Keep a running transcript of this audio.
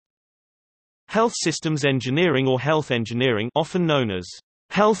Health systems engineering or health engineering, often known as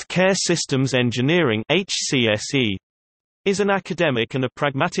healthcare systems engineering (HCSE), is an academic and a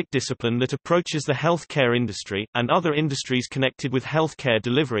pragmatic discipline that approaches the healthcare industry, and other industries connected with healthcare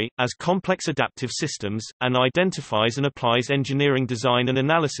delivery, as complex adaptive systems, and identifies and applies engineering design and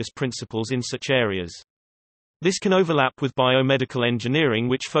analysis principles in such areas. This can overlap with biomedical engineering,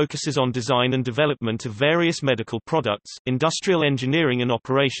 which focuses on design and development of various medical products, industrial engineering and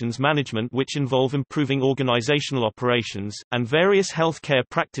operations management, which involve improving organizational operations, and various healthcare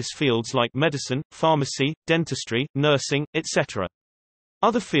practice fields like medicine, pharmacy, dentistry, nursing, etc.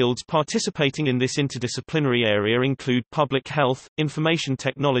 Other fields participating in this interdisciplinary area include public health, information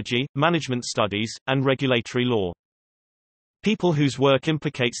technology, management studies, and regulatory law. People whose work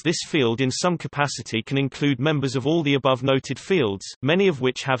implicates this field in some capacity can include members of all the above noted fields, many of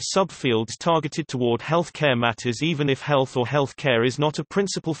which have subfields targeted toward healthcare matters even if health or healthcare is not a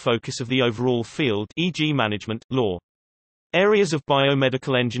principal focus of the overall field, e.g. management, law. Areas of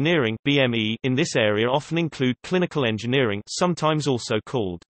biomedical engineering (BME) in this area often include clinical engineering, sometimes also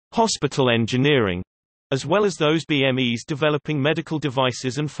called hospital engineering, as well as those BMEs developing medical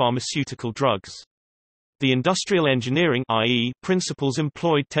devices and pharmaceutical drugs. The industrial engineering i.e. principles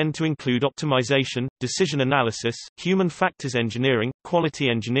employed tend to include optimization, decision analysis, human factors engineering, quality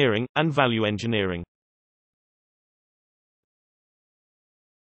engineering, and value engineering.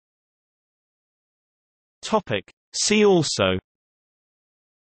 Topic. See also: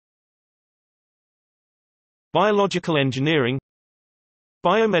 biological engineering,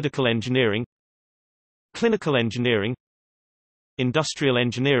 biomedical engineering, clinical engineering, industrial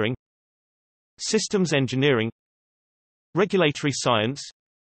engineering, systems engineering, regulatory science,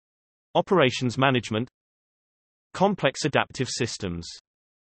 operations management, complex adaptive systems.